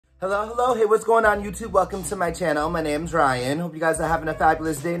Hello, hello. Hey, what's going on, YouTube? Welcome to my channel. My name's Ryan. Hope you guys are having a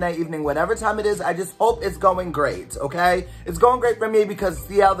fabulous day, night, evening, whatever time it is. I just hope it's going great, okay? It's going great for me because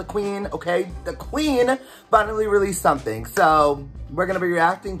CL, the queen, okay? The queen finally released something. So we're going to be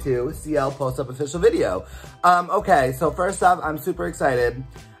reacting to CL Post Up official video. Okay, so first off, I'm super excited.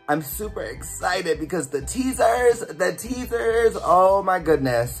 I'm super excited because the teasers, oh my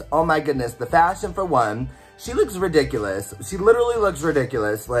goodness. The fashion for one. She looks ridiculous. She literally looks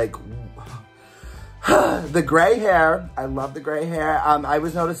ridiculous. Like, the gray hair. I love the gray hair. I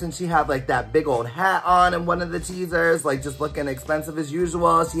was noticing she had like that big old hat on in one of the teasers, like just looking expensive as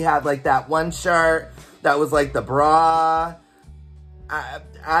usual. She had like that one shirt that was like the bra.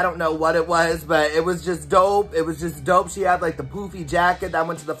 I don't know what it was, but it was just dope. It was just dope. She had like the poofy jacket that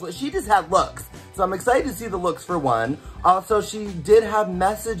went to the floor. She just had looks. So I'm excited to see the looks for one. Also, she did have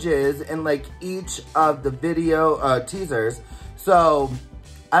messages in like each of the video teasers. So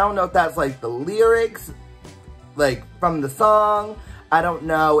I don't know if that's like the lyrics, like from the song. I don't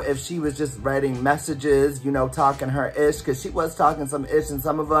know if she was just writing messages, you know, talking her ish, because she was talking some ish in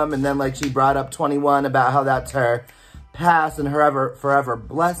some of them. And then like she brought up 21 about how that's her past and her forever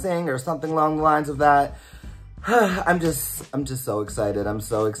blessing or something along the lines of that. I'm just so excited. I'm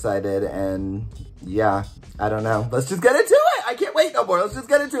so excited. And yeah, I don't know. Let's just get into it. I can't wait no more. Let's just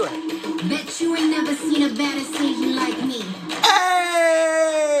get into it. Bet you ain't never seen a better singer like me.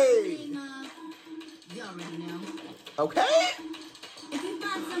 Hey! You already know. Okay. If you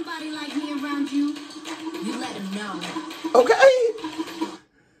find somebody like me around you, you let them know. Okay.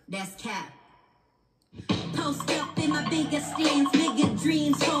 That's cap. Post up in my bigger stands, bigger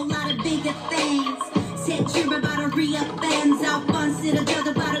dreams, whole lot of bigger things. Said you're about to re-up bands, out fun, sit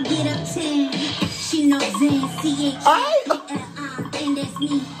together, about to get up 10. She knows Zen, C-H-I-L-I, and that's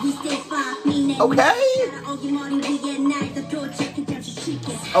me, we stay fly, me and okay.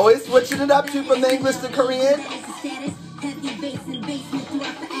 Always switching it up too from the English to Korean.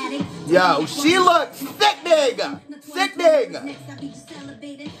 Yo, she looks sickening! Sickening!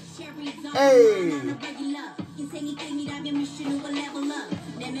 Hey!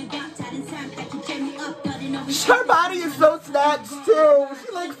 Her body is so snatched too.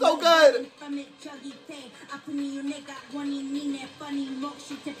 She looks so good.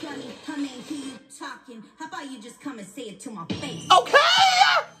 How about you just come and say it to my face? Okay!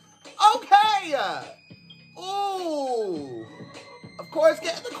 Okay! Ooh! Of course,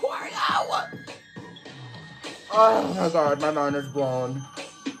 get in the choreo! Oh my god, my mind is blown.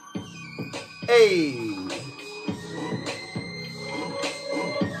 Hey!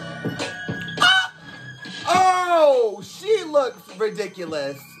 Oh, she looks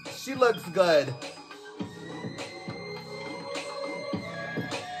ridiculous. She looks good.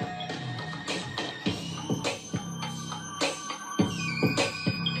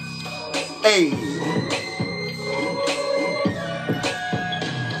 Hey.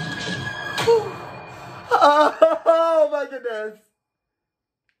 Oh my goodness.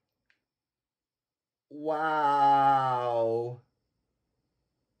 Wow.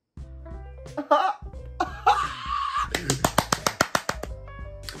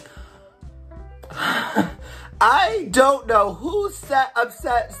 I don't know who upset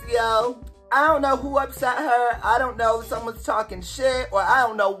CL. I don't know who upset her. I don't know if someone's talking shit or I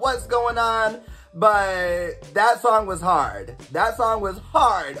don't know what's going on. But that song was hard. That song was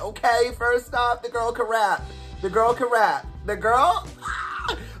hard, okay? First off, the girl can rap. The girl can rap. The girl,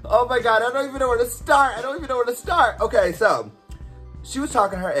 oh my god, I don't even know where to start. I don't even know where to start. Okay, so she was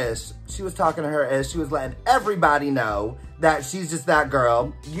talking her ish. She was talking to her ish. She was letting everybody know that she's just that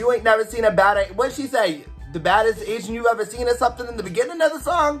girl. You ain't never seen a bad, what'd she say? The baddest Asian you've ever seen or something in the beginning of the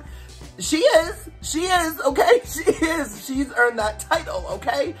song? She is, okay? She is. She's earned that title,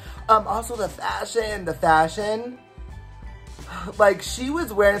 okay? Also the fashion. Like, she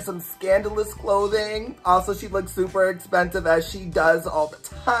was wearing some scandalous clothing. Also, she looked super expensive as she does all the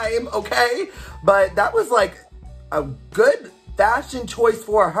time, okay? But that was like a good fashion choice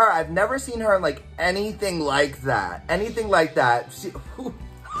for her. I've never seen her in like anything like that. Anything like that. She,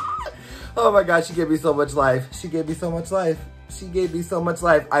 oh my God, she gave me so much life. She gave me so much life. She gave me so much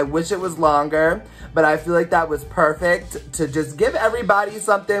life. I wish it was longer, but I feel like that was perfect to just give everybody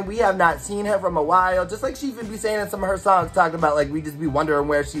something. We have not seen her from a while. Just like she even be saying in some of her songs, talking about like, we just be wondering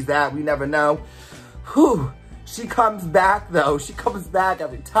where she's at. We never know. Whew. She comes back though. She comes back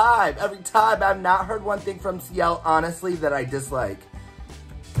every time. Every time. I've not heard one thing from CL, honestly, that I dislike.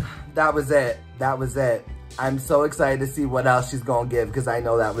 That was it. That was it. I'm so excited to see what else she's gonna give because I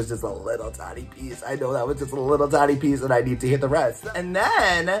know that was just a little tiny piece. I know that was just a little tiny piece and I need to hear the rest. And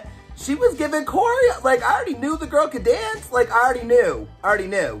then she was giving choreo. Like, I already knew the girl could dance. Like, I already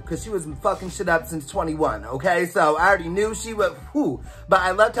knew, because she was fucking shit up since 21, okay? So, I already knew she would, whew. But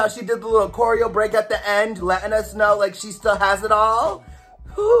I loved how she did the little choreo break at the end, letting us know, like, she still has it all.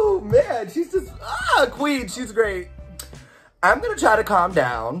 Whew, man, she's just, queen, she's great. I'm gonna try to calm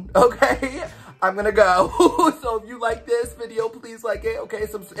down, okay? I'm gonna go. So, if you like this video, please like it, okay?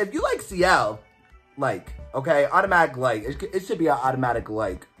 So, if you like CL, like, okay, automatic like. It should be an automatic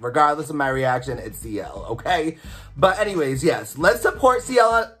like. Regardless of my reaction, it's CL, okay? But anyways, yes, let's support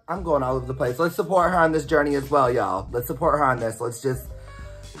CL. I'm going all over the place. Let's support her on this journey as well, y'all. Let's support her on this. Let's just,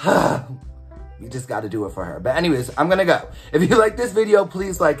 we just got to do it for her. But anyways, I'm going to go. If you like this video,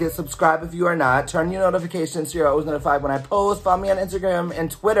 please like it. Subscribe if you are not. Turn your notifications so you're always notified when I post. Follow me on Instagram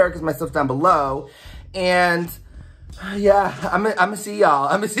and Twitter because my stuff's down below. And yeah, I'm gonna see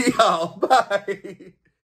y'all. Bye.